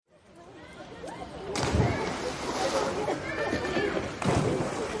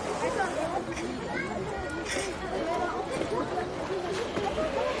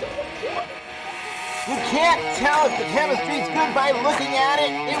can't tell if the chemistry's good by looking at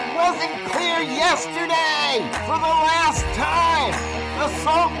it. It wasn't clear yesterday. For the last time, the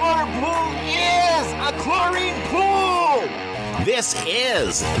saltwater pool is a chlorine pool. This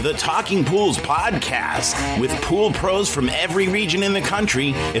is the Talking Pools podcast with pool pros from every region in the country.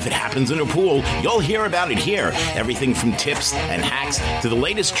 If it happens in a pool, you'll hear about it here. Everything from tips and hacks to the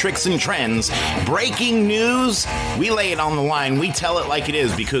latest tricks and trends. Breaking news, we lay it on the line. We tell it like it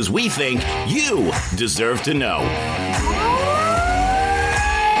is because we think you deserve to know.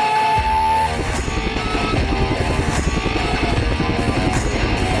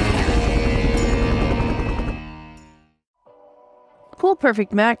 Pool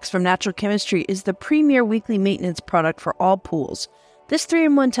Perfect Max from Natural Chemistry is the premier weekly maintenance product for all pools. This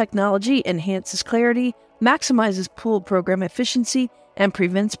 3-in-1 technology enhances clarity, maximizes pool program efficiency, and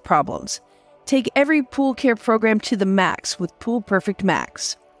prevents problems. Take every pool care program to the max with Pool Perfect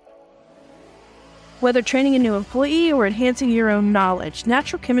Max. Whether training a new employee or enhancing your own knowledge,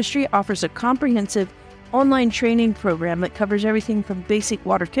 Natural Chemistry offers a comprehensive online training program that covers everything from basic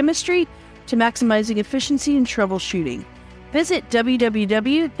water chemistry to maximizing efficiency and troubleshooting. Visit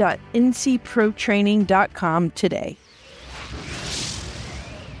www.ncprotraining.com today.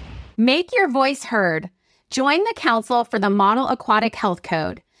 Make your voice heard. Join the Council for the Model Aquatic Health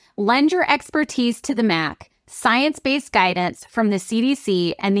Code. Lend your expertise to the MAC, science-based guidance from the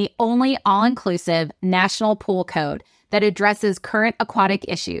CDC, and the only all-inclusive national pool code that addresses current aquatic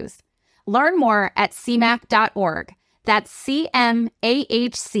issues. Learn more at cmac.org. That's cmahc.org.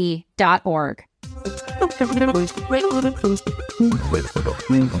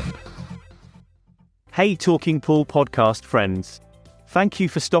 Hey Talking Pool podcast friends. Thank you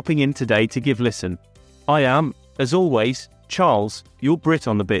for stopping in today to give listen. I am, as always, Charles, your Brit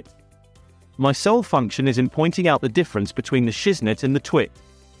on the bit. My sole function is in pointing out the difference between the shiznit and the twit.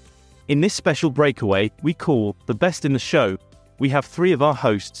 In this special breakaway we call the best in the show, we have three of our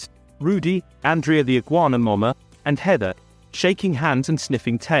hosts, Rudy, Andrea the Iguana Mama, and Heather, shaking hands and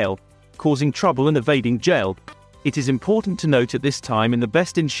sniffing tail, causing trouble and evading jail. It is important to note at this time in the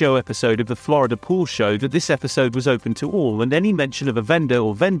Best in Show episode of the Florida Pool Show that this episode was open to all, and any mention of a vendor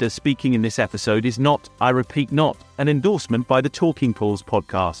or vendor speaking in this episode is not, I repeat not, an endorsement by the Talking Pools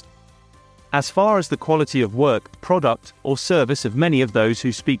podcast. As far as the quality of work, product, or service of many of those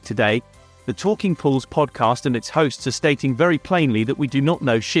who speak today, the Talking Pools podcast and its hosts are stating very plainly that we do not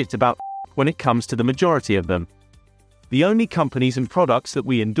know shit about when it comes to the majority of them. The only companies and products that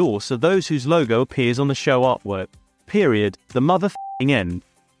we endorse are those whose logo appears on the show artwork. Period. The motherfucking end.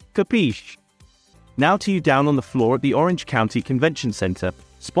 Capiche? Now to you down on the floor at the Orange County Convention Center,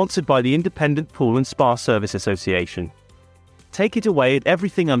 sponsored by the Independent Pool and Spa Service Association. Take it away at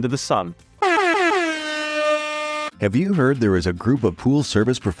everything under the sun. Have you heard there is a group of pool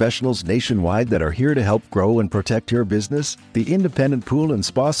service professionals nationwide that are here to help grow and protect your business? The Independent Pool and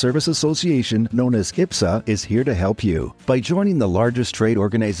Spa Service Association, known as IPSA, is here to help you. By joining the largest trade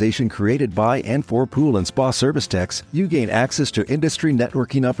organization created by and for pool and spa service techs, you gain access to industry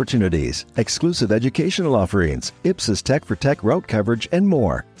networking opportunities, exclusive educational offerings, IPSA's Tech for Tech route coverage, and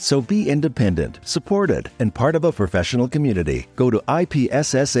more. So be independent, supported, and part of a professional community. Go to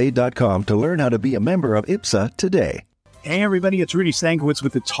ipssa.com to learn how to be a member of IPSA today. Hey everybody, it's Rudy Stankiewicz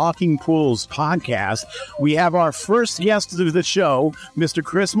with the Talking Pools podcast. We have our first guest of the show, Mr.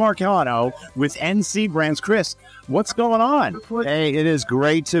 Chris Marcano with NC Brands. Chris, what's going on? Hey, it is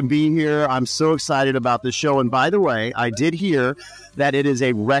great to be here. I'm so excited about the show. And by the way, I did hear that it is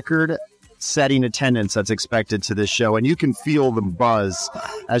a record-setting attendance that's expected to this show, and you can feel the buzz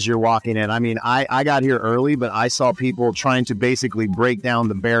as you're walking in. I mean, I got here early, but I saw people trying to basically break down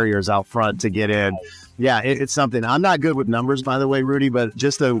the barriers out front to get in. Yeah, it's something. I'm not good with numbers, by the way, Rudy, but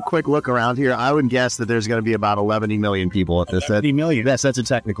just a quick look around here, I would guess that there's going to be about 11 million people at this. 70 million? Yes, that's a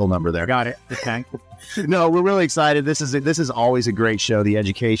technical number there. Got it. Okay. No, we're really excited. This is always a great show. The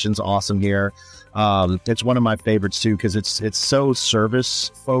education's awesome here. It's one of my favorites, too, because it's so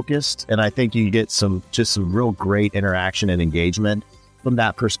service-focused, and I think you get some real great interaction and engagement from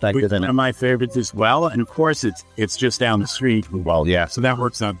that perspective. One of my favorites as well, and of course, it's just down the street. Well, yeah. So that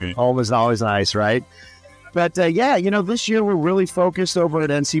works out good. Always nice, right? But yeah, this year we're really focused over at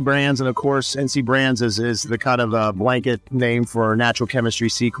NC Brands. And of course, NC Brands is the kind of blanket name for natural chemistry,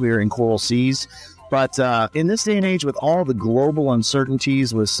 sea clear, and coral seas. But in this day and age, with all the global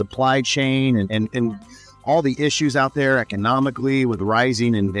uncertainties with supply chain and all the issues out there economically with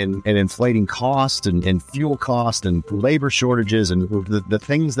rising and inflating costs and fuel costs and labor shortages and the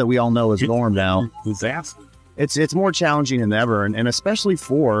things that we all know is norm now. Disaster. It's more challenging than ever. And especially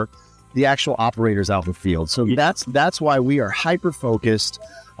for the actual operators out in the field. So that's why we are hyper focused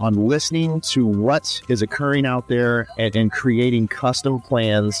on listening to what is occurring out there and creating custom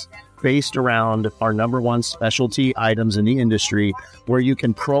plans based around our number one specialty items in the industry, where you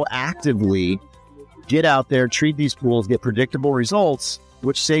can proactively get out there, treat these pools, get predictable results,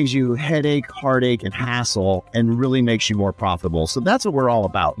 which saves you headache, heartache, and hassle, and really makes you more profitable. So that's what we're all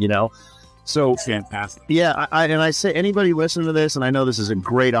about, you know? So fantastic. Yeah, I say anybody listening to this, and I know this is a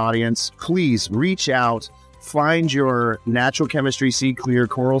great audience, please reach out, find your Natural Chemistry Seed Clear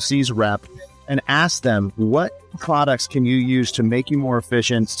Coral Seas rep, and ask them, what products can you use to make you more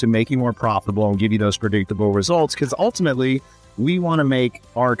efficient, to make you more profitable, and give you those predictable results? Because ultimately, we want to make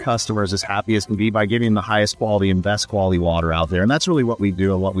our customers as happy as can be by giving them the highest quality and best quality water out there. And that's really what we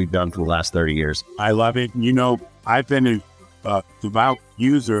do and what we've done for the last 30 years. I love it. You know, I've been a devout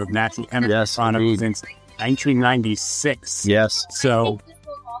user of natural chemistry products since 1996. Yes. So,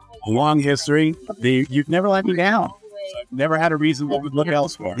 a long history. You've never let me down. Never had a reason to look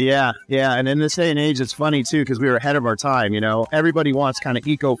elsewhere. Yeah. And in this day and age, it's funny, too, because we were ahead of our time. You know, everybody wants kind of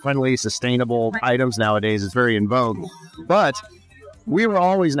eco-friendly, sustainable items nowadays. It's very in vogue. But we were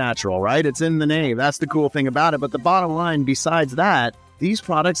always natural, right? It's in the name. That's the cool thing about it. But the bottom line, besides that, these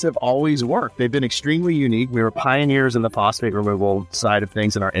products have always worked. They've been extremely unique. We were pioneers in the phosphate removal side of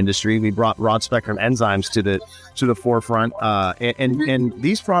things in our industry. We brought broad spectrum enzymes to the forefront, and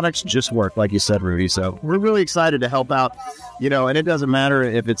these products just work, like you said, Rudy. So we're really excited to help out. You know, and it doesn't matter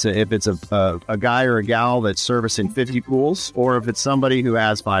if it's a guy or a gal that's servicing 50 pools, or if it's somebody who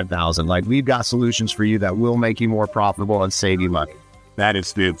has 5,000. Like, we've got solutions for you that will make you more profitable and save you money. That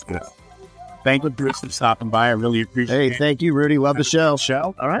is good. Thank you, Bruce, for stopping by. I really appreciate it. Hey, thank you, Rudy. Love the show.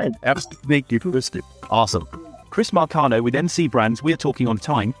 All right. Thank you for listening. Awesome. Chris Marcano with NC Brands. We're talking on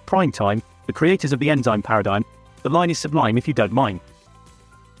time, prime time, the creators of the enzyme paradigm. The line is sublime, if you don't mind.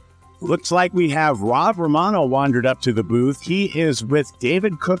 Looks like we have Rob Romano wandered up to the booth. He is with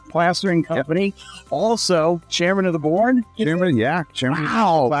David Cook Plastering Company, also chairman of the board. Chairman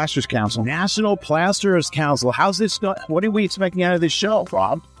wow. of the Plasters Council. National Plasterers Council. How's this going? What are we expecting out of this show,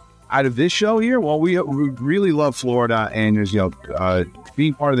 Rob? Out of this show here, well, we really love Florida, and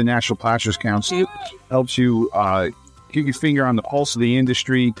being part of the National Plasters Council helps you keep your finger on the pulse of the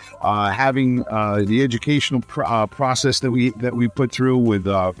industry. Having the educational process that we put through with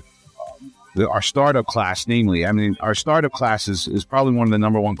our startup class, namely, I mean, our startup class is probably one of the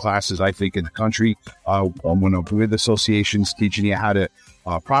number one classes, I think, in the country. With associations teaching you how to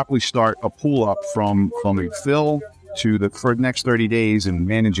properly start a pool up from a fill for the next 30 days, and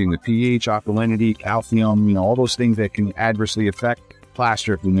managing the pH, alkalinity, calcium, all those things that can adversely affect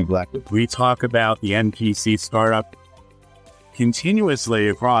plaster if we neglect it. We talk about the NPC startup continuously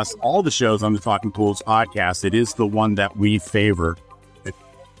across all the shows on the Talking Pools podcast. It is the one that we favor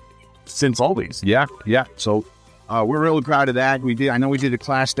since always. Yeah. So we're really proud of that. I know we did a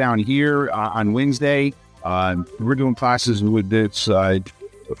class down here on Wednesday. We're doing classes with this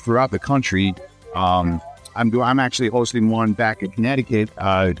throughout the country. I'm actually hosting one back in Connecticut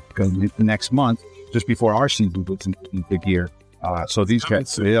next month, just before our season puts into gear. So these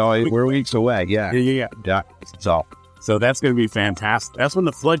guys, we're weeks away. Yeah. So that's going to be fantastic. That's when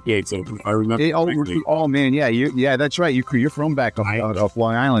the floodgates open. I remember. Oh man, yeah, that's right. You're from back off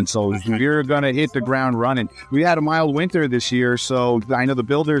Long Island, so you're going to hit the ground running. We had a mild winter this year, so I know the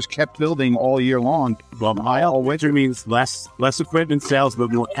builders kept building all year long. Well, mild winter means less equipment sales,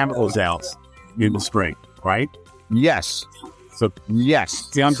 but more chemical sales in the spring. Right? Yes. So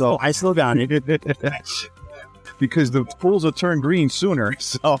yes. See, I still got it because the pools will turn green sooner.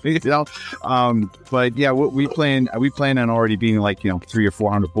 So but yeah, we plan on already being 300 or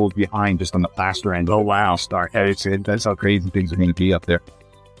 400 pools behind just on the plaster end. Oh wow! That's how crazy things are going to be up there.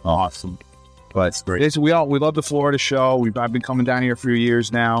 Awesome. But we love the Florida show. I've been coming down here for a few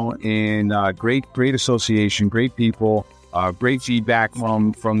years now, and great association, great people, great feedback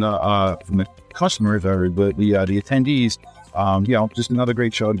from the customers or the attendees. Just another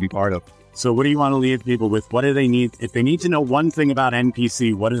great show to be part of. So what do you want to leave people with? What do they need? If they need to know one thing about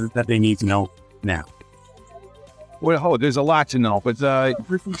NPC, what is it that they need to know now? Well, there's a lot to know, but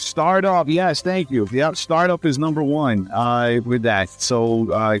startup, yes, thank you. Yeah, startup is number one with that.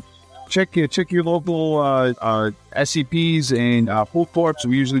 So check your local SCPs and pool corps.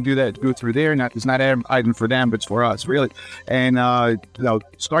 We usually go through there. It's not an item for them, but it's for us, really. And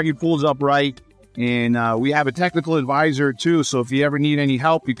start your pools up right. And we have a technical advisor too. So if you ever need any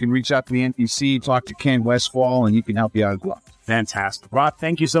help, you can reach out to the NPC, talk to Ken Westfall, and he can help you out as well. Fantastic, Rob.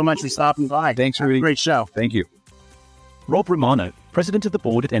 Thank you so much for stopping by. Thanks, Rudy. Great show. Thank you. Rob Romano, president of the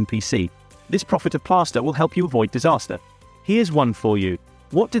board at NPC. This profit of plaster will help you avoid disaster. Here's one for you.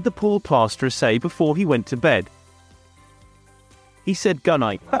 What did the pool plasterer say before he went to bed? He said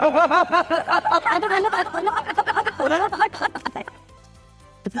gunite.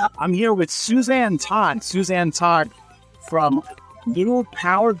 I'm here with Suzanne Todd. Suzanne Todd from Lou,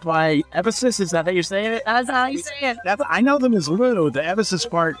 powered by Evisys. Is that how you say it? That's how you say it. I know them as Lou. The Evisys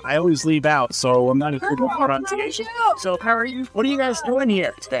part I always leave out, so I'm not a good pronunciation. So how are you? What are you guys doing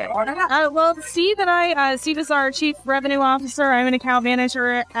here today? Well, Steve is our Chief Revenue Officer. I'm an account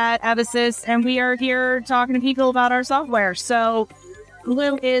manager at Evisys, and we are here talking to people about our software. So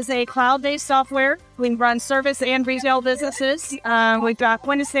Lou is a cloud-based software. We run service and retail businesses. We've got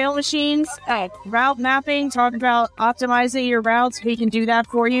point-of-sale machines, route mapping, talking about optimizing your routes. We can do that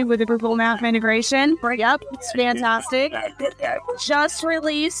for you with a Google Map integration. Yep, it's fantastic. Just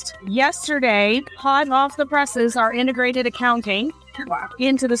released yesterday, hot off the presses, our integrated accounting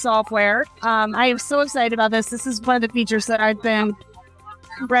into the software. I am so excited about this. This is one of the features that I've been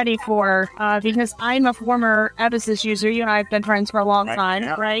ready for because I'm a former Evisys user. You and I have been friends for a long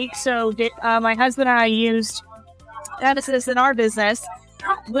time, right? So my husband and I used Evisys in our business.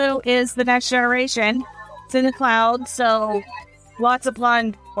 Lou is the next generation. It's in the cloud, so lots of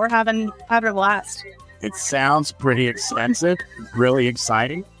fun. We're having a blast. It sounds pretty expensive, really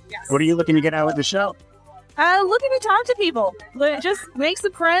exciting. What are you looking to get out of the show? Looking to talk to people. Just make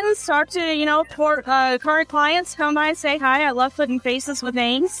some friends, talk to, current clients, come by and say hi. I love putting faces with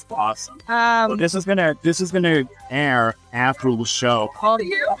names. Awesome. Well, this is gonna air after the show.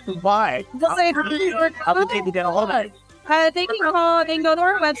 Why? They can go to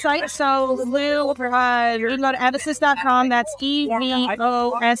our website. So Lou, you can go to evisys.com. That's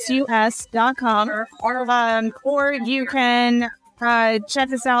EVOSUS.com. Or you can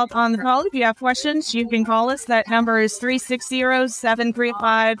check us out on the call. If you have questions, you can call us. That number is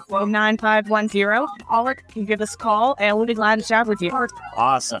 360-735-9510. Or you can give us a call, and we'll be glad to chat with you.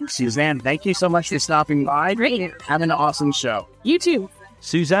 Awesome. Suzanne, thank you so much for stopping by. Great. Have an awesome show. You too.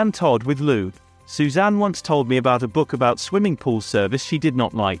 Suzanne Todd with Lou. Suzanne once told me about a book about swimming pool service she did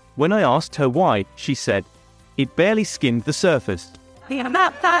not like. When I asked her why, she said, "It barely skimmed the surface."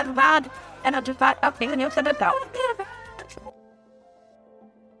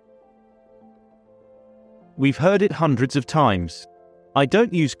 We've heard it hundreds of times. I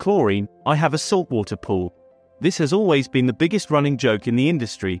don't use chlorine, I have a saltwater pool. This has always been the biggest running joke in the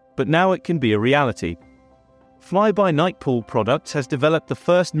industry, but now it can be a reality. Fly-by-Night Pool Products has developed the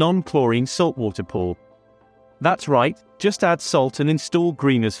first non-chlorine saltwater pool. That's right, just add salt and install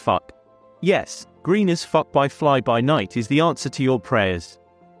Green as Fuck. Yes, Green as Fuck by Fly-by-Night is the answer to your prayers.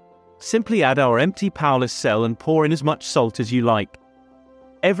 Simply add our empty powerless cell and pour in as much salt as you like.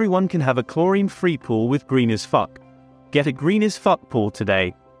 Everyone can have a chlorine-free pool with Green as Fuck. Get a Green as Fuck pool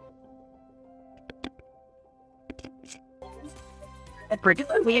today.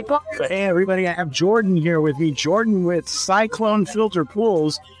 Hey everybody, I have Jordan here with me. Jordan with Cyclone Filter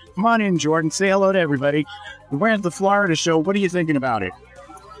Pools. Come on in, Jordan. Say hello to everybody. We're at the Florida show. What are you thinking about it?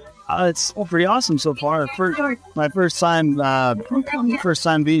 It's pretty awesome so far. My first time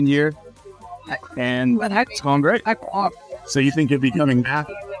being here, and it's going great. So you think you'll be coming back?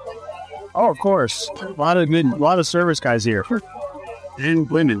 Oh, of course. A lot of service guys here. And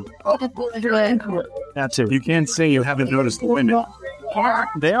women. That too. You can't say you haven't noticed the women.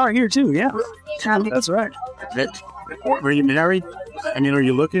 They are here too, yeah. That's right. Were you married? I mean, are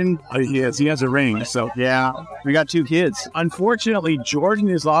you looking? He has a ring, so. Yeah, we got 2 kids. Unfortunately, Jordan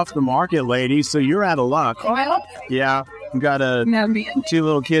is off the market, ladies, so you're out of luck. Yeah, we got 2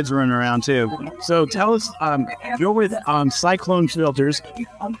 little kids running around too. So tell us, you're with Cyclone Filters.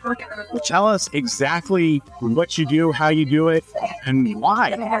 Tell us exactly what you do, how you do it, and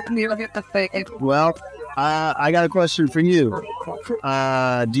why. Well, I got a question for you.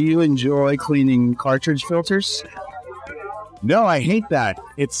 Do you enjoy cleaning cartridge filters? No, I hate that.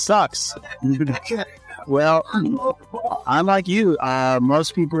 It sucks. Well, I'm like you.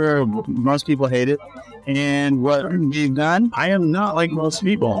 Most people hate it. And what you've done? I am not like most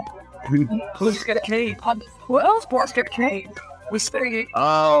people. Who's got a cave? Who else bought a cave?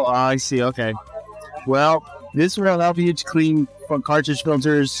 Oh, I see. Okay. Well, this will help you to clean cartridge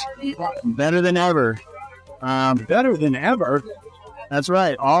filters better than ever. Better than ever? That's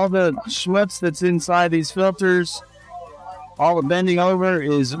right. All the schmutz that's inside these filters, all the bending over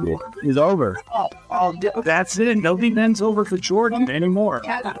is over. That's it. Nobody bends over for Jordan anymore.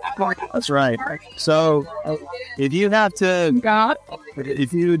 That's right. So, if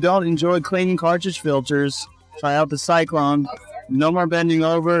you don't enjoy cleaning cartridge filters, try out the Cyclone. No more bending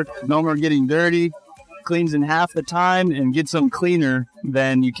over, no more getting dirty. Cleans in half the time and gets them cleaner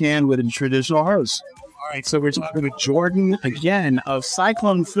than you can with a traditional hose. right, so we're talking with Jordan again of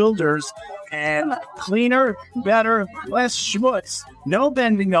Cyclone Filters and cleaner, better, less schmutz. No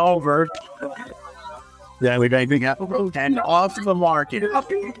bending over. Yeah, we got and off the market.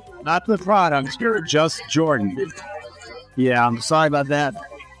 Not the product, just Jordan. Yeah, I'm sorry about that.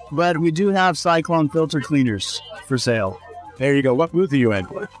 But we do have Cyclone filter cleaners for sale. There you go. What booth are you in?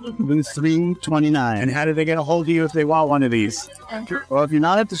 Booth 329. And how do they get a hold of you if they want one of these? Well, if you're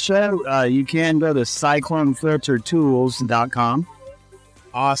not at the show, you can go to cyclonefiltertools.com.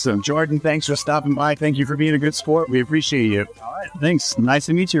 Awesome. Jordan, thanks for stopping by. Thank you for being a good sport. We appreciate you. All right. Thanks. Nice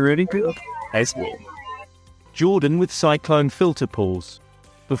to meet you, Rudy. Nice to meet you. Jordan with Cyclone Filter Pools.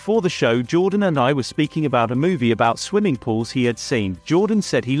 Before the show, Jordan and I were speaking about a movie about swimming pools he had seen. Jordan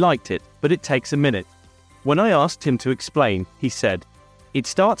said he liked it, but it takes a minute. When I asked him to explain, he said, "It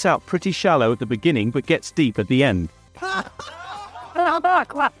starts out pretty shallow at the beginning but gets deep at the end."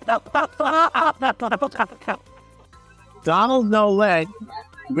 Donald Nolet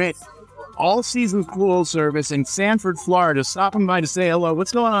with All Season Pool Service in Sanford, Florida, stopping by to say hello.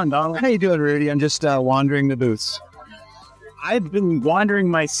 What's going on, Donald? How you doing, Rudy? I'm just wandering the booths. I've been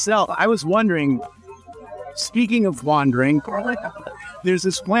wandering myself. I was wondering, speaking of wandering, there's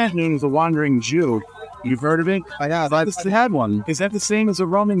this plant known as a wandering Jew. You've heard of it? I have. I've had one. Is that the same as a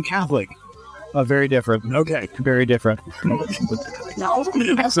Roman Catholic? Very different. Okay. Very different.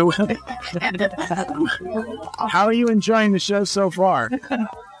 So, how are you enjoying the show so far?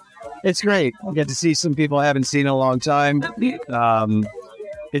 It's great. I get to see some people I haven't seen in a long time.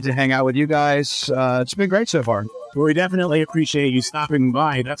 Get to hang out with you guys. It's been great so far. Well, we definitely appreciate you stopping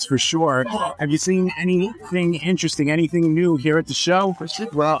by, that's for sure. Have you seen anything interesting, anything new here at the show?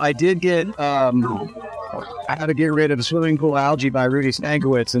 Well, I did get, I had to get rid of Swimming Pool Algae by Rudy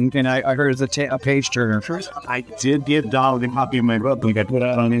Stankiewicz, and I heard it's a page turner. I did give Donald a copy of my book. We got put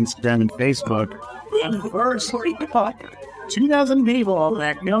out on Instagram and Facebook. First, 2,000 people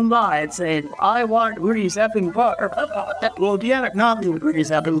that come by and say, "I want Rudy's effing book." Well, if you have a copy of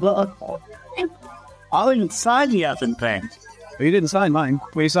Rudy's effing book, I'll even sign the effing thing. Well, you didn't sign mine.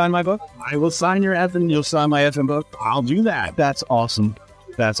 Will you sign my book? I will sign your effing. You'll sign my effing book? I'll do that. That's awesome.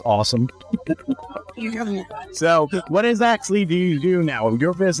 That's awesome. So, what exactly do you do now?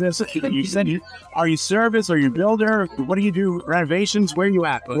 Your business, you said, are you service? Are you builder? What do you do? Renovations? Where are you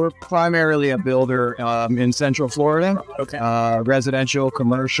at? We're primarily a builder in Central Florida. Okay. Residential,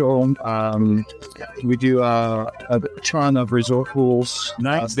 commercial. We do a ton of resort pools.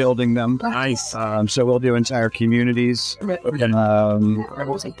 Nice. Building them. Nice. So we'll do entire communities. Okay.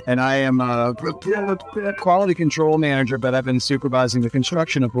 And I am a quality control manager, but I've been supervising the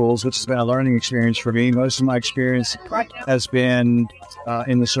construction of pools, which has been a learning experience for me. Most of my experience has been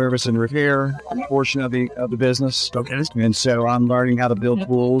in the service and repair portion of the business. Okay. And so I'm learning how to build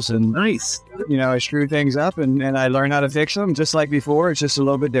pools, and nice. You know, I screw things up and I learn how to fix them just like before. It's just a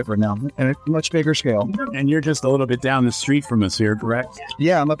little bit different now, and a much bigger scale. And you're just a little bit down the street from us here, correct?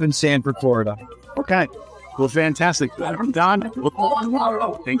 Yeah, I'm up in Sanford, Florida. Okay. Well, fantastic. Don,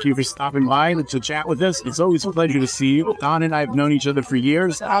 thank you for stopping by to chat with us. It's always a pleasure to see you. Don and I have known each other for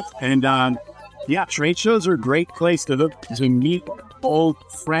years. And, yeah, trade shows are a great place to meet old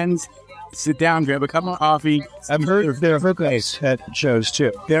friends, sit down, grab a cup of coffee. I've heard there are hookups at shows,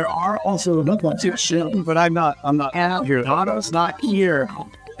 too. There are also hookups at shows. But I'm not out here. Donald's not here.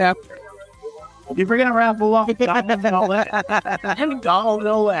 If we're going to raffle off Donald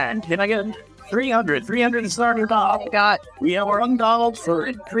Nolet, can I get 300 to start your dog? We have our own Donald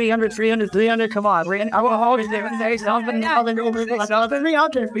for 300. Come on. I will always say something.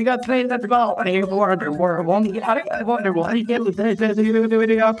 300. We got 300 dollars. We're only got it. I wonder what you get with this.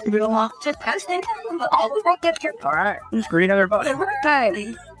 All right. 300 bucks.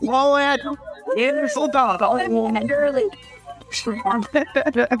 Well, here's the dog.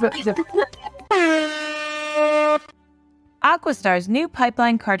 Aquastar's new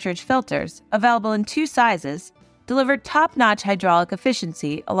pipeline cartridge filters, available in 2 sizes, deliver top-notch hydraulic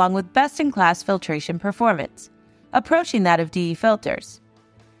efficiency along with best-in-class filtration performance, approaching that of DE filters.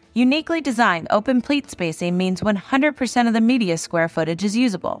 Uniquely designed open pleat spacing means 100% of the media square footage is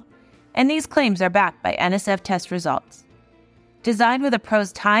usable, and these claims are backed by NSF test results. Designed with a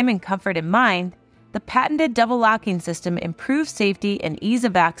pro's time and comfort in mind, the patented double locking system improves safety and ease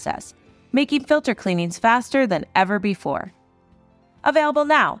of access, making filter cleanings faster than ever before. Available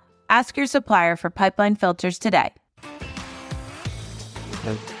now. Ask your supplier for pipeline filters today.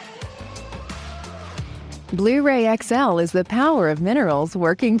 Blu-ray XL is the power of minerals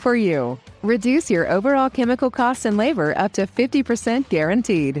working for you. Reduce your overall chemical costs and labor up to 50%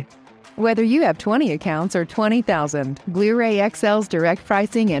 guaranteed. Whether you have 20 accounts or 20,000, Blu-ray XL's direct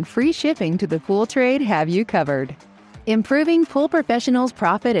pricing and free shipping to the pool trade have you covered. Improving pool professionals'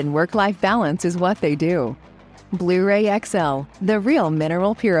 profit and work-life balance is what they do. Blu-ray XL, the real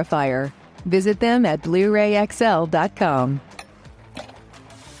mineral purifier. Visit them at BluRayXL.com.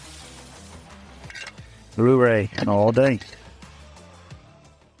 Blu-ray all day.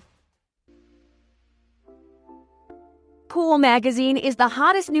 Pool Magazine is the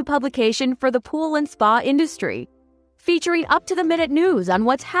hottest new publication for the pool and spa industry, featuring up-to-the-minute news on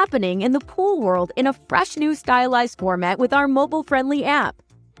what's happening in the pool world in a fresh new stylized format with our mobile-friendly app.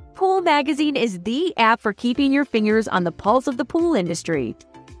 Pool Magazine is the app for keeping your fingers on the pulse of the pool industry.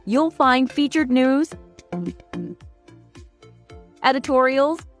 You'll find featured news,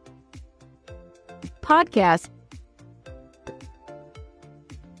 editorials, podcasts,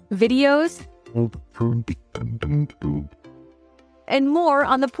 videos, and more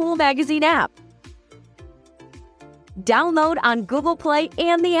on the Pool Magazine app. Download on Google Play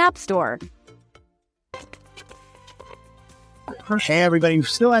and the App Store. Hey everybody, we're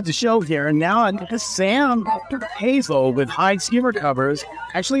still at the show here, and now I'm Sam Hazel with Hyde Skimmer Covers,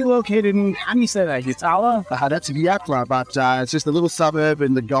 actually located in, how do you say that, Yatala? That's Yakla, but it's just a little suburb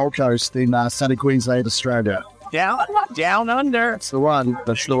in the Gold Coast in sunny Queensland, Australia. Down under. That's the one.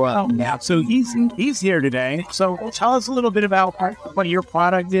 That's the one. Yeah. So he's here today. So tell us a little bit about what your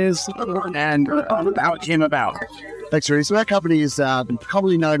product is and how it came about. Thanks, Rudy. So our company is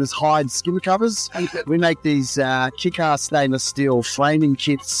commonly known as Hyde Skimmer Covers. We make these kick-ass stainless steel framing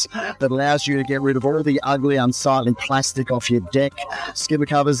kits that allows you to get rid of all the ugly, unsightly plastic off your deck. Skimmer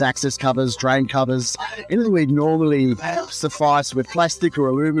covers, access covers, drain covers, anything we'd normally suffice with plastic or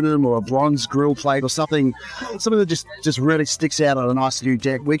aluminum or a bronze grill plate or something that just really sticks out on a nice new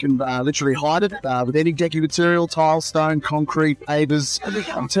deck. We can literally hide it with any decking material, tile, stone, concrete, pavers,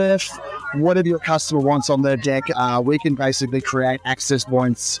 turf, whatever your customer wants on their deck. We can basically create access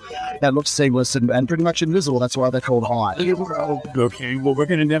points that look seamless and pretty much invisible. That's why they're called Hyde. Okay, well, we're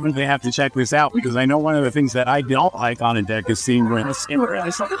going to definitely have to check this out, because I know one of the things that I don't like on a deck is seeing where the skimmer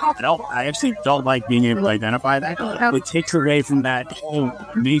is. I actually don't like being able to identify that. It takes away from that whole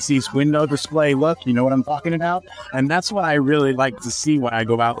Macy's window display look. You know what I'm talking about? And that's what I really like to see when I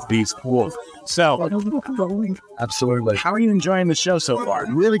go out to these pools. So, absolutely. How are you enjoying the show so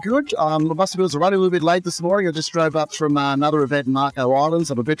far? Really good. I must have been running a little bit late this morning. I just drove up from another event in Marco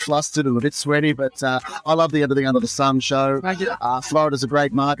Islands. I'm a bit flustered and a bit sweaty, but I love the Everything Under the Sun show. Florida's a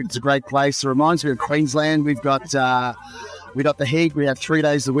great market. It's a great place. It reminds me of Queensland. We've got the heat. We have 3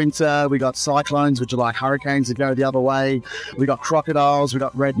 days of winter. We got cyclones, which are like hurricanes that go the other way. We got crocodiles. We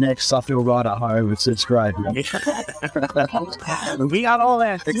got rednecks. I feel right at home. It's great. We got all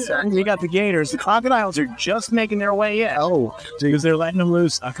that. We got the gators. The crocodiles are just making their way in. Oh, because they're letting them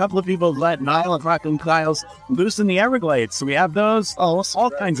loose. A couple of people let Nile and crocodiles loose in the Everglades. So we have those. All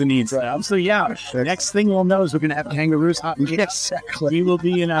kinds of needs. So yeah, next thing we'll know is we're going to have kangaroos hopping. Yes, exactly. We will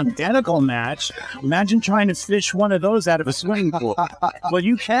be in an identical match. Imagine trying to fish one of those out of a swimming pool. Well,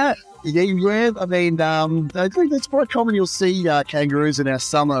 you can't. Yeah, you will. I mean, I think that's quite common. You'll see kangaroos in our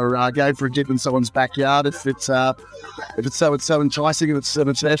summer going for a dip in someone's backyard if it's so enticing, if it's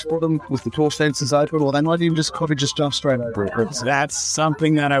there for them with the tall fences open, or they might even just jump straight over it. That's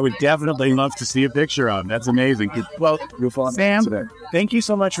something that I would definitely love to see a picture of. That's amazing. Well, Sam, thank you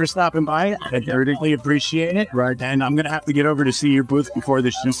so much for stopping by. I really appreciate it. Right. And I'm going to have to get over to see your booth before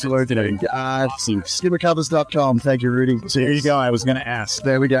the show today. Skimmercovers.com. Thank you, Rudy. So here you go. I was going to ask.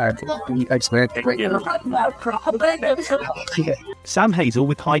 There we go. Thanks, man. Sam Hazel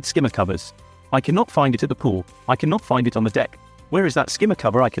with Hyde Skimmer Covers. I cannot find it at the pool. I cannot find it on the deck. Where is that skimmer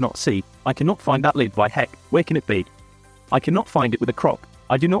cover I cannot see? I cannot find that lid. Why heck, where can it be? I cannot find it with a croc.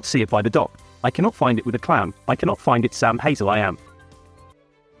 I do not see it by the dock. I cannot find it with a clown. I cannot find it. Sam Hazel I am.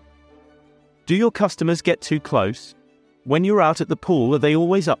 Do your customers get too close? When you're out at the pool, are they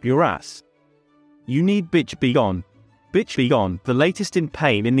always up your ass? You need Bitch Be Gone. Bitch Be Gone, the latest in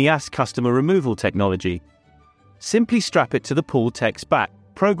pain in the ass customer removal technology. Simply strap it to the pool tech's back,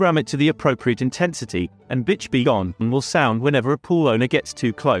 program it to the appropriate intensity, and Bitch Be Gone will sound whenever a pool owner gets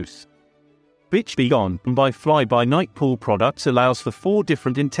too close. Bitch Be Gone by Fly By Night Pool Products allows for 4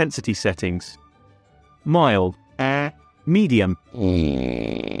 different intensity settings: mild, medium,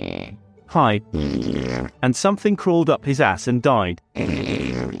 high, and something crawled up his ass and died.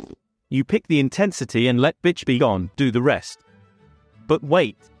 You pick the intensity and let Bitch Be Gone do the rest. But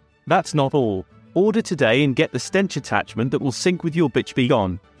wait, that's not all. Order today and get the stench attachment that will sync with your Bitch Be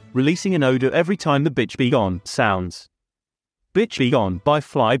Gone, releasing an odor every time the Bitch Be Gone sounds. Bitch Be Gone by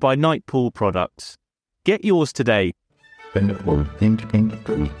Fly By Night Pool Products. Get yours today.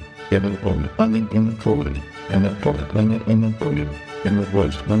 People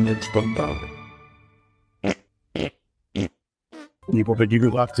that you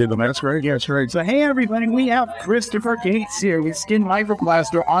could left to them. That's great. Yeah, that's great. So, hey, everybody, we have Christopher Gates here with Skin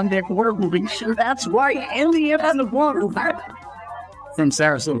Microplaster on deck water moving. That's right, in the end of the water from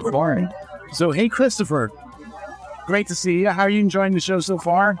Sarasota, Florida. So, hey, Christopher, great to see you. How are you enjoying the show so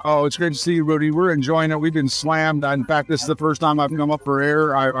far? Oh, it's great to see you, Rudy. We're enjoying it. We've been slammed. In fact, this is the first time I've come up for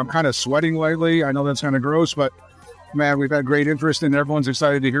air. I'm kind of sweating lately. I know that's kind of gross, but man, we've had great interest, and everyone's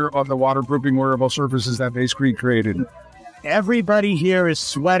excited to hear about the waterproofing wearable surfaces that Base Creek created. Everybody here is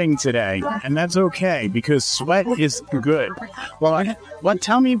sweating today, and that's okay because sweat is good. Well,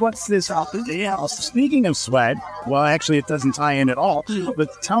 tell me what's this? Speaking of sweat, well, actually, it doesn't tie in at all. But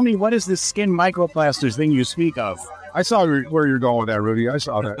tell me, what is this Skin Microplaster thing you speak of? I saw where you're going with that, Rudy. I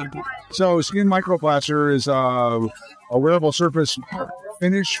saw that. So, Skin Microplaster is a wearable surface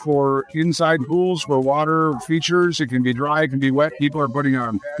finish for inside pools for water features. It can be dry, it can be wet. People are putting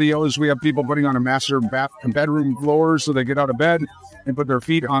on Theos. We have people putting on a master bedroom floors so they get out of bed and put their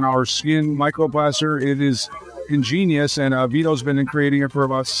feet on our Skin Microplaster. It is ingenious, and Vito's been creating it for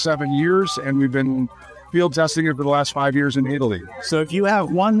about 7 years, and we've been field testing it for the last 5 years in Italy. So if you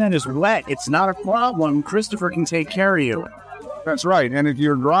have one that is wet, it's not a problem. Christopher can take care of you. That's right. And if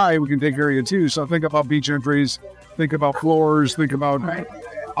you're dry, we can take care of you too. So think about beach entries, think about floors, think about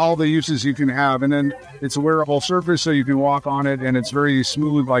all the uses you can have. And then it's a wearable surface, so you can walk on it, and it's very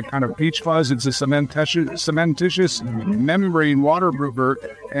smooth, like kind of peach fuzz. It's a cementitious membrane waterproofer,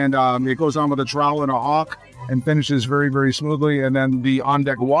 and it goes on with a trowel and a hawk and finishes very, very smoothly. And then the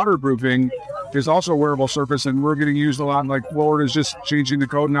on-deck waterproofing is also a wearable surface, and we're getting used a lot. Like Florida's just changing the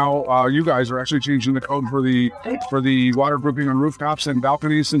code now. You guys are actually changing the code for the waterproofing on rooftops and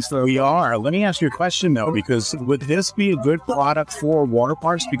balconies since the... We are. Let me ask you a question, though, because would this be a good product for water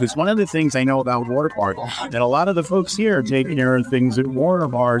parks? Because one of the things I know about water parks, and a lot of the folks here taking care of things at water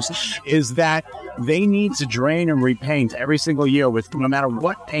bars, is that they need to drain and repaint every single year with no matter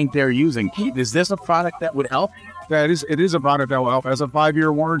what paint they're using. Is this a product that would help? Yeah, it is a product that will help. It has a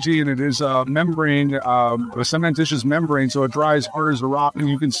 5-year warranty, and it is a membrane, a cementitious membrane, so it dries hard as a rock, and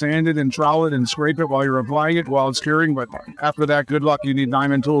you can sand it and trowel it and scrape it while you're applying it while it's curing. But after that, good luck. You need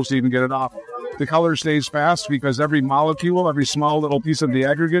diamond tools to even get it off. The color stays fast because every molecule, every small little piece of the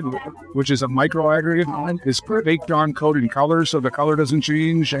aggregate, which is a micro aggregate, is baked on coated in color, so the color doesn't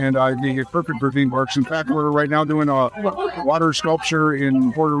change, and the perfect for theme parks. In fact, we're right now doing a water sculpture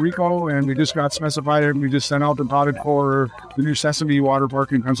in Puerto Rico, and we just got specified, and we just sent out the product for the new Sesame Water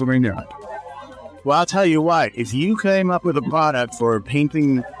Park in Pennsylvania. Well, I'll tell you what, if you came up with a product for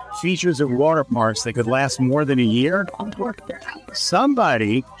painting features of water parks that could last more than a year,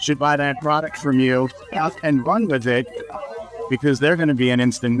 somebody should buy that product from you and run with it, because they're going to be an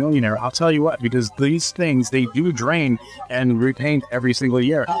instant millionaire. I'll tell you what, because these things, they do drain and repaint every single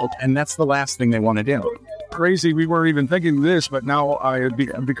year, and that's the last thing they want to do. Crazy, we weren't even thinking this, but now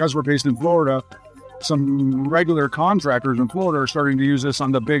because we're based in Florida, some regular contractors in Florida are starting to use this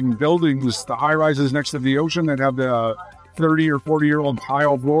on the big buildings, the high-rises next to the ocean that have the 30 or 40-year-old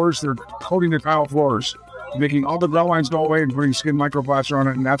tile floors. They're coating the tile floors, making all the grout lines go away and putting Skin Microplaster on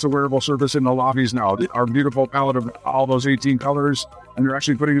it, and that's a wearable surface in the lobbies now. Our beautiful palette of all those 18 colors, and they're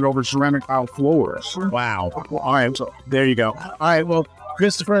actually putting it over ceramic tile floors. Wow. All right, so there you go. All right, well,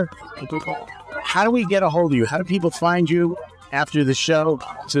 Christopher, how do we get a hold of you? How do people find you after the show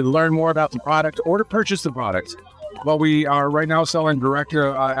to learn more about the product or to purchase the product? Well, we are right now selling direct to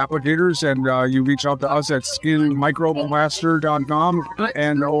applicators, and you reach out to us at skinmicroplaster.com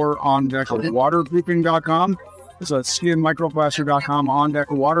and or on deck waterproofing.com. So it's skinmicroplaster.com, on deck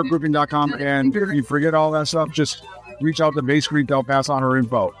waterproofing.com, and if you forget all that stuff, just reach out to Base Creek. They'll pass on our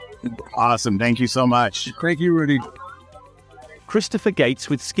info. Awesome. Thank you so much. Thank you, Rudy. Christopher Gates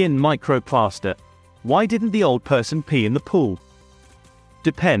with Skin Microplaster. Why didn't the old person pee in the pool?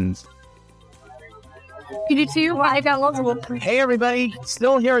 Depends. You do too? I got lots of them. Hey, everybody.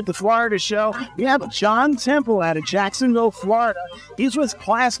 Still here at the Florida Show. We have John Temple out of Jacksonville, Florida. He's with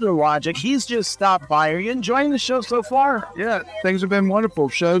Plaster Logic. He's just stopped by. Are you enjoying the show so far? Yeah, things have been wonderful.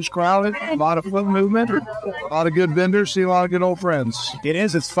 Show's crowded, a lot of foot movement, a lot of good vendors, see a lot of good old friends. It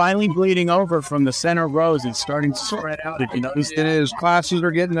is. It's finally bleeding over from the center rows. It's starting to spread out, if you notice. It is. Classes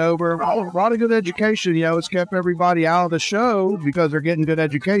are getting over. A lot of good education. You know, it's kept everybody out of the show because they're getting good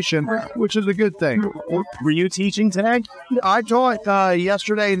education, which is a good thing. Were you teaching today? I taught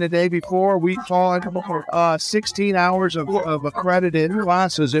yesterday and the day before. We taught 16 hours of accredited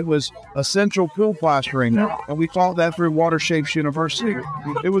classes. It was essential pool plastering, and we taught that through Water Shapes University.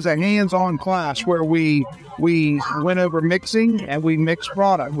 It was a hands-on class where we We went over mixing, and we mixed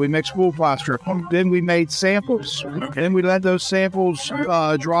product. We mixed pool plaster. Then we made samples. Then we let those samples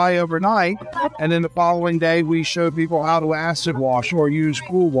dry overnight. And then the following day, we showed people how to acid wash or use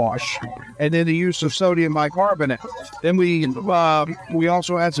pool wash. And then the use of sodium bicarbonate. Then we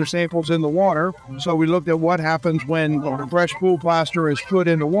also had some samples in the water. So we looked at what happens when fresh pool plaster is put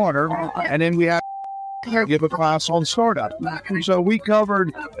in the water. And then we had give a class on startup. So we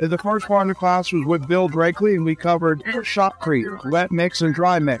covered, the first part of the class was with Bill Drakely, and we covered shotcrete, wet mix and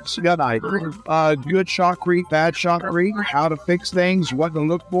dry mix. Good shotcrete, bad shotcrete, how to fix things, what to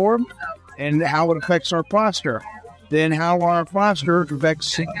look for, and how it affects our plaster. Then how our plaster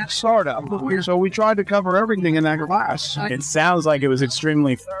affects startup. So we tried to cover everything in that class. It sounds like it was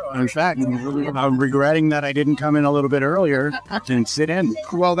extremely, in fact, I'm regretting that I didn't come in a little bit earlier and sit in.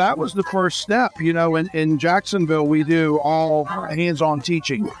 Well, that was the first step. You know, in Jacksonville, we do all hands-on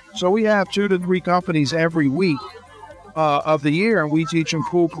teaching. So we have 2 to 3 companies every week of the year, and we teach them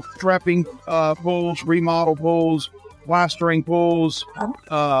pool prepping pools, remodel pools, plastering pools,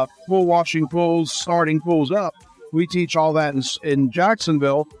 pool washing pools, starting pools up. We teach all that in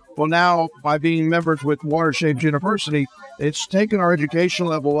Jacksonville. Well, now, by being members with Watersheds University, it's taken our education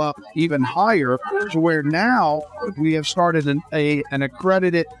level up even higher to where now we have started an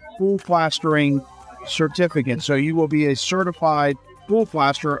accredited pool plastering certificate. So you will be a certified pool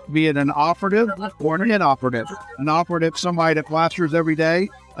plasterer, be it an operative or an inoperative. An operative, somebody that plasters every day.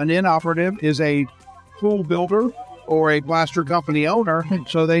 An inoperative is a pool builder or a plaster company owner,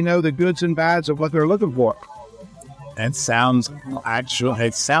 so they know the goods and bads of what they're looking for. It sounds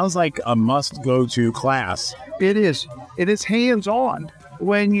like a must-go-to class. It is. It is hands-on.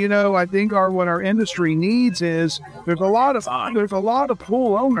 When, you know, I think what our industry needs is there's a lot of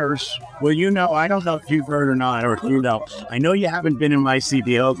pool owners. Well, you know, I don't know if you've heard or not, or you know, I know you haven't been in my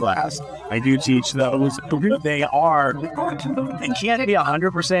CPO class. I do teach those. They can't be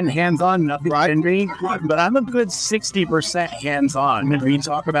 100% hands-on, nothing can be, but I'm a good 60% hands-on. We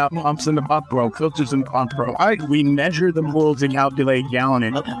talk about pumps in the pump pro, filters in the pump pro. We measure the pool to calculate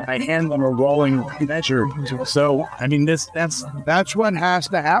gallonage. I hand them a rolling measure. So, I mean, that's what has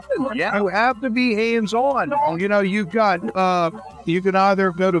to happen. Yeah. You have to be hands-on. You know, you've got, you can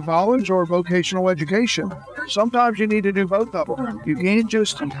either go to college or vocational education. Sometimes you need to do both of them. You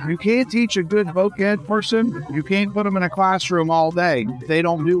can't teach a good voc ed person. You can't put them in a classroom all day. They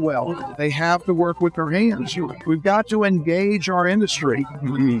don't do well. They have to work with their hands. We've got to engage our industry.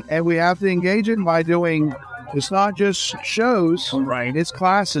 And we have to engage it by doing, it's not just shows, right? It's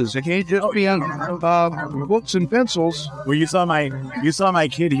classes. It can't just be books and pencils. Well, you saw my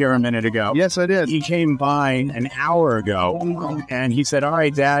kid here a minute ago. Yes, I did. He came by an hour ago, and he said, "All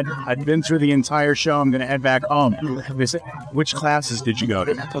right, Dad, I've been through the entire show. I'm going to head back home." I said, "Which classes did you go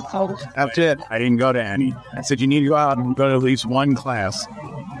to?" That's it. I didn't go to any. I said, "You need to go out and go to at least one class,"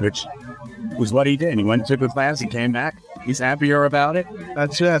 which was what he did. He went and took a class. He came back. He's happier about it.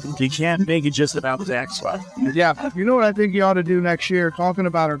 That's it. You can't make it just about the X-Files. Yeah. You know what I think you ought to do next year, talking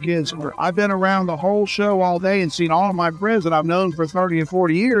about our kids? I've been around the whole show all day and seen all of my friends that I've known for 30 and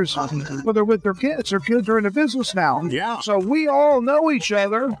 40 years, but they're with their kids. Their kids are in the business now. Yeah. So we all know each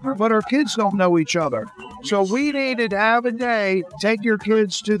other, but our kids don't know each other. So we needed to have a day, take your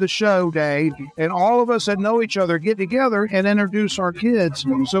kids to the show day, and all of us that know each other get together and introduce our kids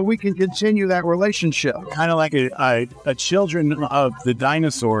so we can continue that relationship. Kind of like a children of the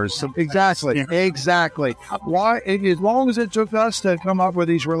dinosaurs. Exactly. Why, as long as it took us to come up with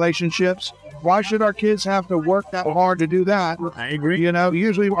these relationships, why should our kids have to work that hard to do that? I agree. You know,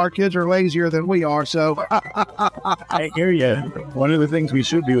 usually our kids are lazier than we are, so. I hear you. One of the things we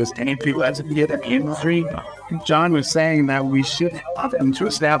should do is take people as a kid in the industry. John was saying that we should help them to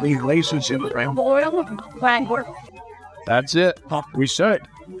establish relationships, right? That's it. We should.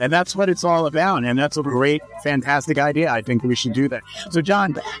 And that's what it's all about. And that's a great, fantastic idea. I think we should do that. So,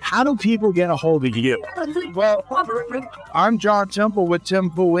 John, how do people get a hold of you? Well, I'm John Temple with Tim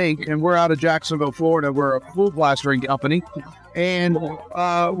Pool Inc., and we're out of Jacksonville, Florida. We're a pool plastering company. And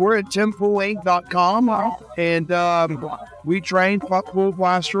we're at timpoolinc.com. And we train pool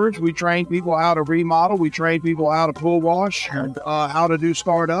plasterers. We train people how to remodel. We train people how to pool wash, how to do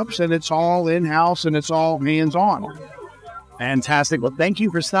startups. And it's all in-house and it's all hands-on. Fantastic. Well, thank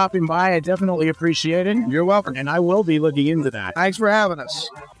you for stopping by. I definitely appreciate it. You're welcome. And I will be looking into that. Thanks for having us.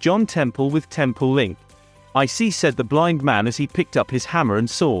 John Temple with Temple Inc. I see, said the blind man as he picked up his hammer and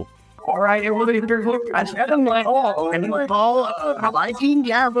saw. All right, Viking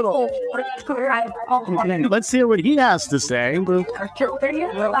Capital. Let's hear what he has to say.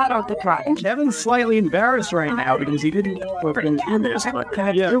 Kevin's slightly embarrassed right now because he didn't know we were going to do this. But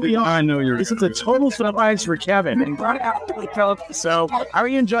here we are. I know you're. This is a total surprise for Kevin. So, how are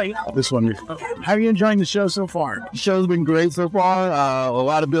you enjoying This one. How are you enjoying the show so far? The show's been great so far. A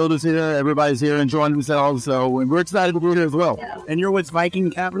lot of builders here. Everybody's here enjoying themselves. So we're excited to be here as well. And you're with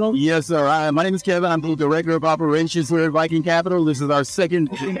Viking Capital? Yes, sir. My name is Kevin. I'm the Director of Operations here at Viking Capital. This is our second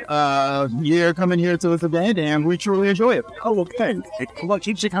year coming here to this event, and we truly enjoy it. Oh, okay. What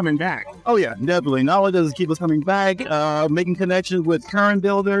keeps you coming back? Oh, yeah, definitely. Not only does it keep us coming back, making connections with current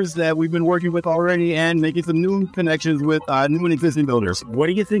builders that we've been working with already, and making some new connections with new and existing builders. What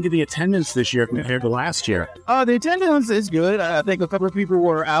do you think of the attendance this year compared to last year? The attendance is good. I think a couple of people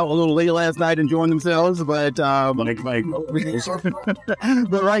were out a little late last night enjoying themselves, but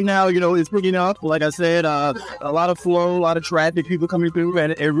but right now, it's picking up. Like I said, a lot of flow, a lot of traffic, people coming through,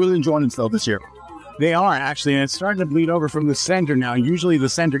 and really enjoying themselves this year. They are, actually, and it's starting to bleed over from the center now. Usually the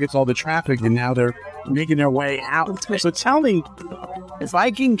center gets all the traffic, and now they're making their way out. So tell me,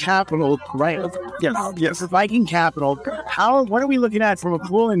 Viking Capital, right? Yes. Viking Capital. What are we looking at from a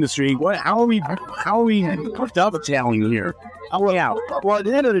pool industry? How are we dovetailing here? Well, at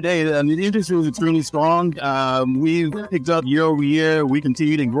the end of the day, the industry is extremely strong. We've picked up year over year. We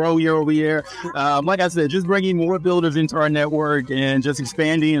continue to grow year over year. Like I said, just bringing more builders into our network and just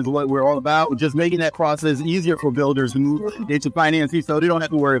expanding is what we're all about. Just making that process easier for builders to move into financing so they don't have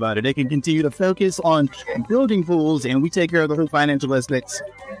to worry about it. They can continue to focus on building pools, and we take care of the whole financial aspects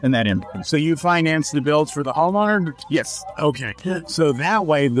in that end. So you finance the builds for the homeowner? Yes. Okay. So that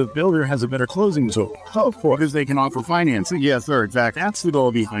way the builder has a better closing tool because they can offer financing. Yes, sir. Exactly. That's the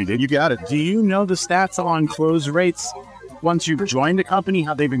goal behind it. You got it. Do you know the stats on close rates once you've joined the company,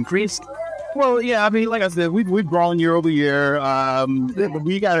 how they've increased? Well, yeah, I mean, like I said, we've grown year over year.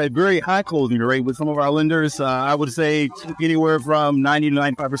 We got a very high closing rate with some of our lenders. I would say anywhere from 90 to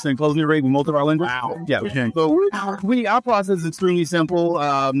 95% closing rate with most of our lenders. Wow. Yeah. Okay. So our process is extremely simple.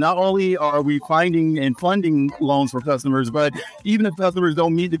 Not only are we finding and funding loans for customers, but even if customers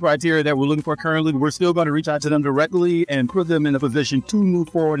don't meet the criteria that we're looking for currently, we're still going to reach out to them directly and put them in a position to move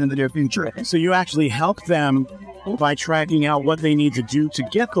forward in the near future. So you actually help them by tracking out what they need to do to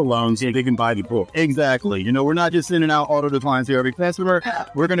get the loans so they can buy the pool. Exactly. We're not just sending out auto declines to every customer.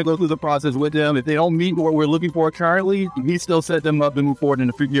 We're going to go through the process with them. If they don't meet what we're looking for currently, we still set them up and move forward in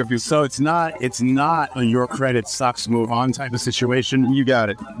the near future. So it's not a your credit sucks, move on type of situation. You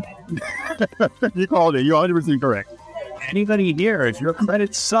got it. You called it. You're 100% correct. Anybody here, if your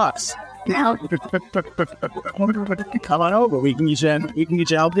credit sucks, come on over. We can get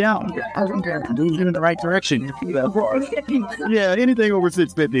you helped out. Move you in the right direction. Yeah, anything over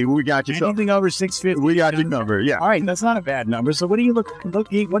 650, we got you. Anything over 650, we got you covered. Yeah. All right, that's not a bad number. So what are you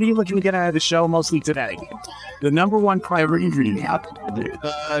looking to get out of the show mostly today? The number one priority for you.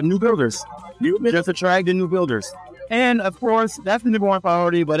 New builders. Just attracting new builders. And, of course, that's the number one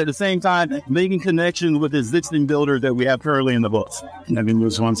priority, but at the same time, making connections with existing builders that we have currently in the books. I mean,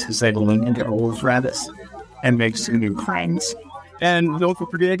 those ones who say, into old rabbits and make some new friends. And don't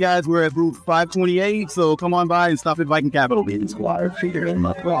forget, guys, we're at booth 528, so come on by and stop at Viking Capital.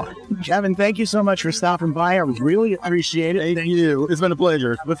 Kevin, thank you so much for stopping by. I really appreciate it. Thank you. It's been a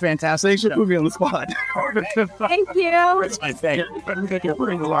pleasure. But fantastic. Put me on the spot. Thank you. It's my thing.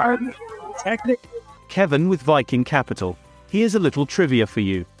 Kevin with Viking Capital. Here's a little trivia for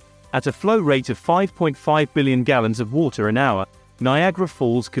you. At a flow rate of 5.5 billion gallons of water an hour, Niagara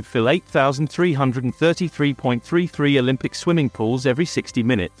Falls could fill 8,333.33 Olympic swimming pools every 60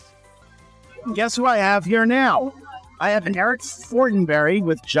 minutes. Guess who I have here now? I have Eric Fortenberry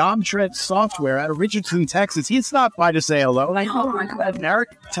with JobTread Software out of Richardson, Texas. He stopped by to say hello. Eric,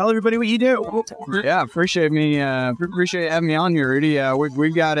 tell everybody what you do. Yeah, appreciate having me on here, Rudy.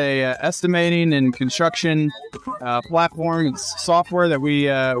 We've got a estimating and construction platform. It's software that we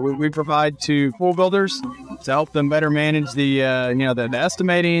provide to pool builders to help them better manage the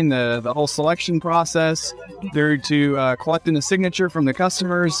estimating, the whole selection process, through to collecting the signature from the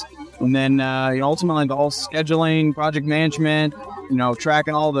customers. And then ultimately the whole scheduling, project management,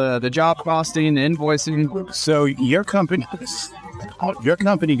 tracking all the job costing, the invoicing. So your company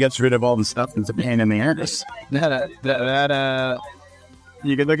gets rid of all the stuff that's a pain in the ass.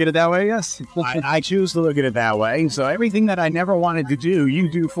 You could look at it that way, yes. I choose to look at it that way. So everything that I never wanted to do, you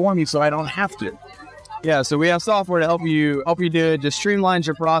do for me, so I don't have to. Yeah, so we have software to help you do it. Just streamlines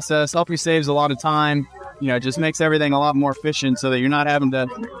your process, help you saves a lot of time. Just makes everything a lot more efficient so that you're not having to,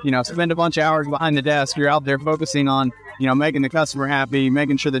 spend a bunch of hours behind the desk. You're out there focusing on, making the customer happy,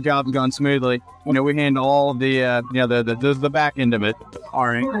 making sure the job's going smoothly. We handle all of the the back end of it. All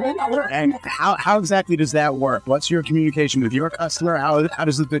right. And how exactly does that work? What's your communication with your customer? How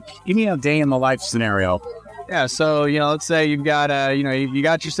does it? Give me a day in the life scenario. Yeah. So let's say you've got you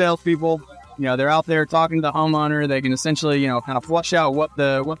got your salespeople. They're out there talking to the homeowner. They can essentially kind of flush out what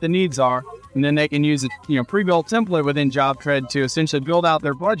the needs are, and then they can use a pre-built template within JobTread to essentially build out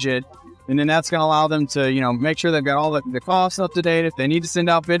their budget. And then that's going to allow them to, make sure they've got all the costs up to date. If they need to send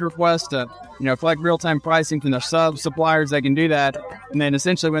out bid requests to, collect real-time pricing from their sub-suppliers, they can do that. And then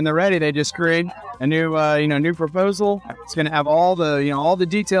essentially when they're ready, they just create a new, new proposal. It's going to have all the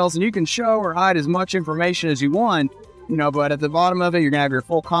details, and you can show or hide as much information as you want, but at the bottom of it, you're going to have your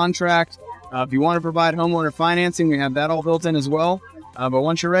full contract. If you want to provide homeowner financing, we have that all built in as well. But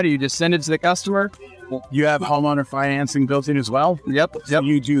once you're ready, you just send it to the customer. You have homeowner financing built in as well? Yep. So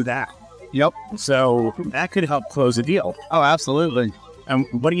you do that? Yep. So that could help close a deal. Oh, absolutely. And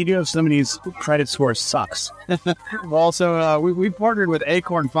what do you do if somebody's credit score sucks? Well, so we've partnered with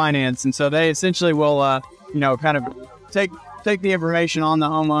Acorn Finance, and so they essentially will, kind of take the information on the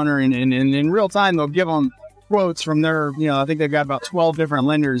homeowner, and in real time they'll give them quotes from their, I think they've got about 12 different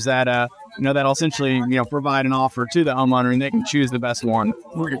lenders that, that'll essentially, provide an offer to the homeowner, and they can choose the best one.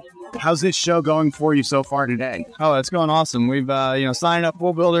 How's this show going for you so far today? Oh, it's going awesome. We've, signed up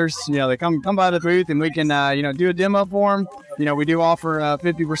pool builders. They come by the booth, and we can, do a demo for them. We do offer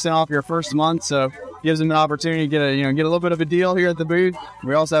 50% off your first month, so it gives them an opportunity to get a little bit of a deal here at the booth.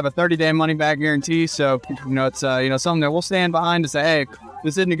 We also have a 30-day money-back guarantee, so it's something that we'll stand behind to say, hey,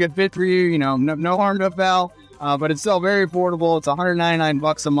 this isn't a good fit for you. No harm, no foul. But it's still very affordable. It's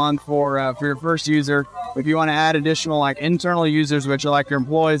 $199 a month for your first user. If you want to add additional internal users, which are like your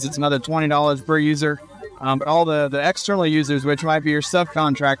employees, it's another $20 per user. But all the external users, which might be your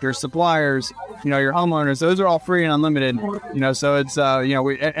subcontractors, suppliers, your homeowners, those are all free and unlimited. So it's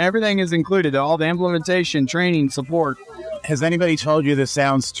everything is included. All the implementation, training, support. Has anybody told you this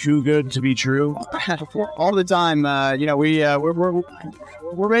sounds too good to be true? All the time.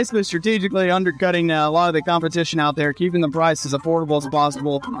 We're basically strategically undercutting a lot of the competition out there, keeping the price as affordable as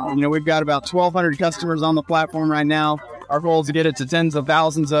possible. We've got about 1,200 customers on the platform right now. Our goal is to get it to tens of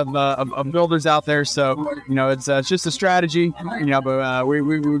thousands of builders out there. So, it's just a strategy, but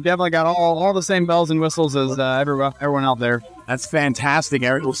we've definitely got all the same bells and whistles as everyone out there. That's fantastic,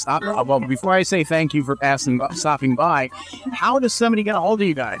 Eric. Well, before I say thank you for stopping by, how does somebody get a hold of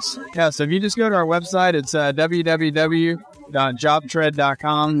you guys? Yeah, so if you just go to our website, it's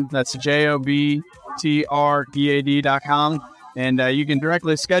www.jobtread.com. That's JOBTREAD.com. And you can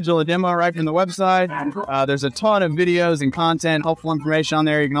directly schedule a demo right from the website. There's a ton of videos and content, helpful information on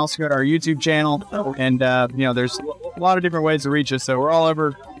there. You can also go to our YouTube channel. And, there's a lot of different ways to reach us. So we're all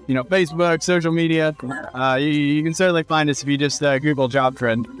over, Facebook, social media. You can certainly find us if you just Google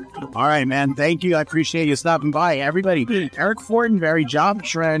JobTread. All right, man. Thank you. I appreciate you stopping by. Everybody, Eric Fortenberry,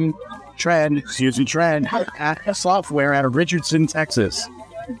 JobTread software out of Richardson, Texas.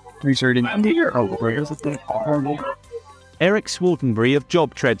 Researching. Eric Swartenbury of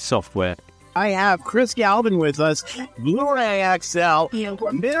JobTread Software. I have Chris Galvin with us. Blu-ray XL,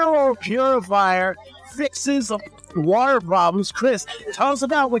 mineral purifier, fixes water problems. Chris, tell us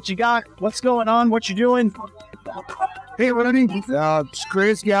about what you got, what's going on, what you're doing. Hey, everybody. It's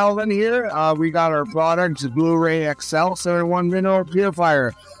Chris Galvin here. We got our product, Blu-ray XL 7-in-1 mineral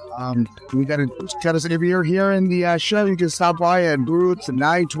purifier. We got us every year here in the show. You can stop by at booth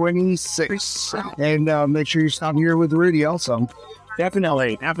 926 and make sure you stop here with Rudy also.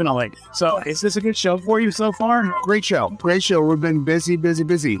 Definitely. So, is this a good show for you so far? Great show. We've been busy. Busy.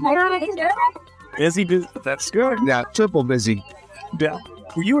 Busy. That's good. Yeah, triple busy. Yeah.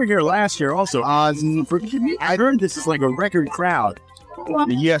 You were here last year also. I heard this is like a record crowd.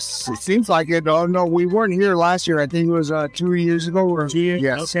 Yes, it seems like it. Oh, no, we weren't here last year. I think it was 2 years ago. Or 2 years?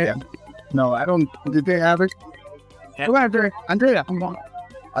 Yes. Okay. Yeah. No, I don't. Did they have it? Come on, Andrea.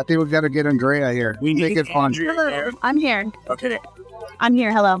 I think we got to get Andrea here. We make it fun. Hello. I'm here. Okay. I'm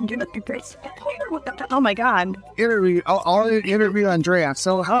here. Hello. Oh my God. I'll interview Andrea.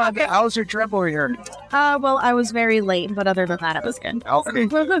 So how's your trip over here? Well, I was very late, but other than that, it was good. Okay.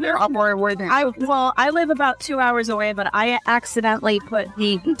 I live about 2 hours away, but I accidentally put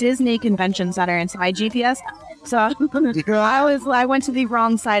the Disney Convention Center into my GPS. So I went to the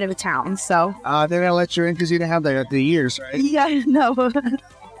wrong side of the town. So they're gonna let you in because you didn't have the years, right? Yeah, no.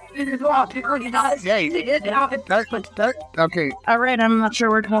 Okay. All right, I'm not sure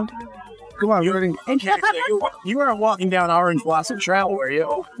where to go. Come on, ready? You weren't walking down Orange Blossom Trail, were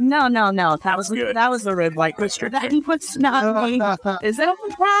you? No. That was good. That was The red light district. That was not me. Is that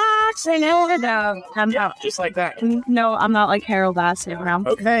no? I'm not. Just like that. No, I'm not like Harold Aston around.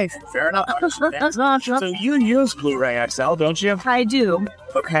 Okay, fair enough. So you use Blu-ray XL, don't you? I do.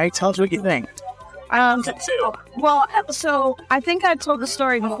 Okay, tell us what you think. Well, so I think I've told the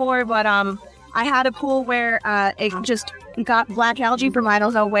story before, but I had a pool where it just got black algae from I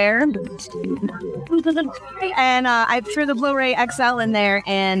don't know where, and I threw the Blu-ray XL in there,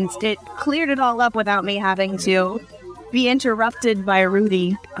 and it cleared it all up without me having to be interrupted by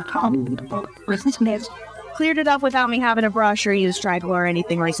Rudy. Cleared it up without me having to brush or use Trico or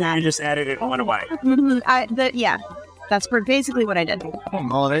anything like that. You just added it and went away. Yeah, that's basically what I did.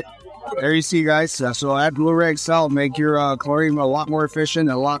 On it. There you see, guys. So add Blu-ray XL, make your chlorine a lot more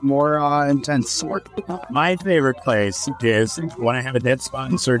efficient, a lot more intense. My favorite place is when I have a dead spot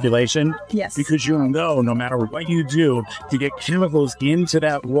in circulation. Yes. Because you know, no matter what you do to get chemicals into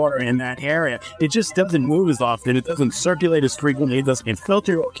that water in that area, it just doesn't move as often. It doesn't circulate as frequently. It doesn't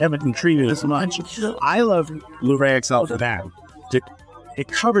filter or chemically treat it as much. I love Blu-ray XL for that. It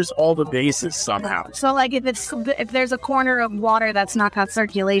covers all the bases somehow. So, like, if there's a corner of water that's not got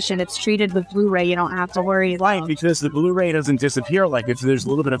circulation, it's treated with Blu-ray. You don't have to worry about Right, because the Blu-ray doesn't disappear. Like, if there's a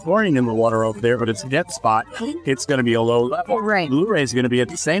little bit of chlorine in the water over there, but it's a dead spot, it's going to be a low level. Right. Blu-ray is going to be at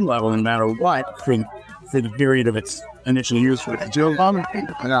the same level no matter what for the period of its initial use. That's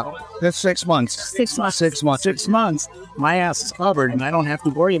 6 months. 6 months. 6 months. 6 months, my ass is covered, and I don't have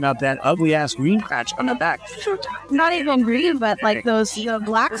to worry about that ugly-ass green patch on the back. Not even green, but like those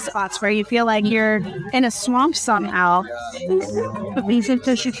black spots where you feel like you're in a swamp somehow.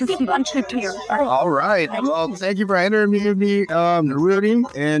 All right. Well, thank you for interviewing me, Rudy,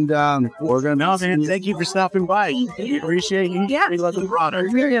 and we're going to... No, man, thank you for stopping by. We appreciate you. Yeah. We love the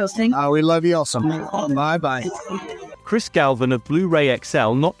product. we love you also. Bye-bye. Chris Galvin of Blu-ray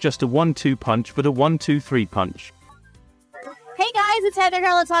XL, not just a 1-2 punch, but a 1-2-3 punch. Hey guys, it's Heather here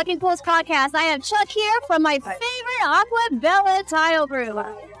on the Talking Pools podcast. I have Chuck here from my favorite Aqua Bella Tile Brew.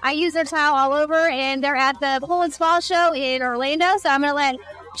 I use their tile all over, and they're at the Pool and Spa show in Orlando, so I'm going to let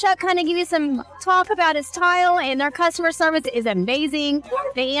Chuck kind of give you some talk about his tile, and their customer service is amazing.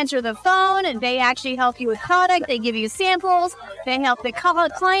 They answer the phone, and they actually help you with product. They give you samples. They help the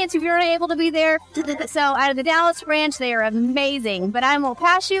clients if you're unable to be there. So out of the Dallas branch, they are amazing. But I will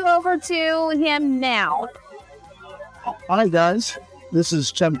pass you over to him now. Hi, guys. This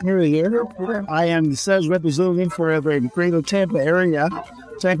is Chuck Perry here. I am the sales representative for the greater Tampa Bay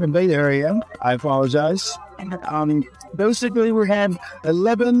area. I apologize. Basically, we have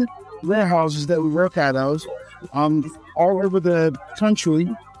 11 warehouses that we work out of all over the country.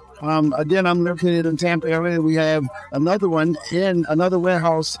 Again, I'm located in Tampa area. We have another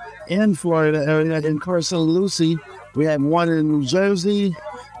warehouse in Florida area in Carson Lucy. We have one in New Jersey,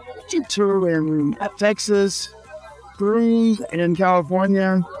 two in Texas, 3 in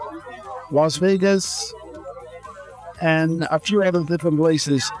California, Las Vegas, and a few other different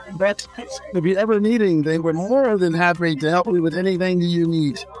places. But if you ever need anything, we're more than happy to help you with anything that you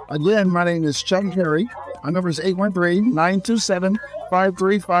need. Again, my name is Chuck Perry. My number is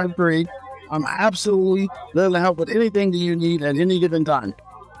 813-927-5353. I'm absolutely willing to help with anything that you need at any given time.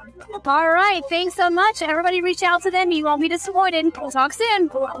 All right, thanks so much. Everybody reach out to them. You won't be disappointed. We'll talk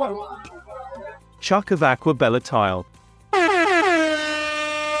soon. Chuck of Aqua Bella Tile.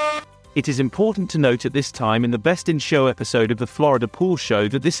 It is important to note at this time in the Best in Show episode of the Florida Pool Show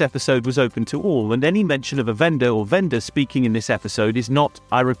that this episode was open to all, and any mention of a vendor or vendor speaking in this episode is not,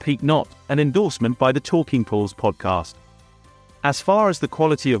 I repeat not, an endorsement by the Talking Pools podcast. As far as the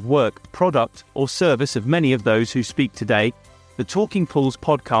quality of work, product, or service of many of those who speak today, the Talking Pools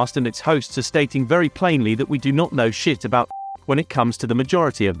podcast and its hosts are stating very plainly that we do not know shit about when it comes to the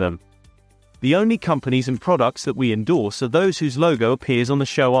majority of them. The only companies and products that we endorse are those whose logo appears on the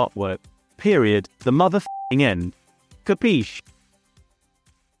show artwork. Period. The motherfucking end. Capiche?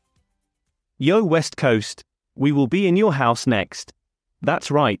 Yo West Coast, we will be in your house next. That's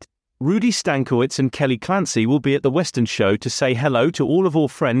right. Rudy Stankiewicz and Kelly Clancy will be at the Western Show to say hello to all of our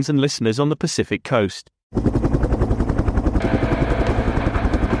friends and listeners on the Pacific Coast.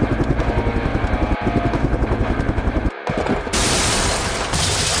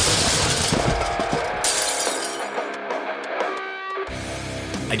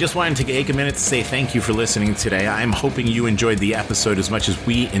 I just wanted to take a minute to say thank you for listening today. I'm hoping you enjoyed the episode as much as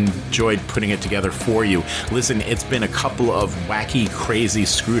we enjoyed putting it together for you. Listen, it's been a couple of wacky, crazy,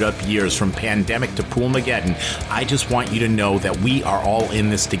 screwed up years from pandemic to Poolmageddon. I just want you to know that we are all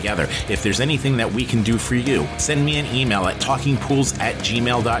in this together. If there's anything that we can do for you, send me an email at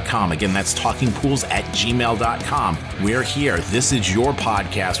talkingpools@gmail.com. Again, that's talkingpools@gmail.com. We're here. This is your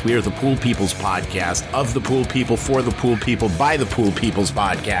podcast. We are the Pool People's podcast, of the pool people, for the pool people, by the Pool People's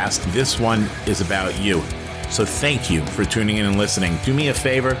podcast. This one is about you. So thank you for tuning in and listening. Do me a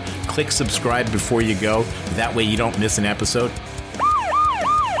favor, click subscribe before you go. That way you don't miss an episode.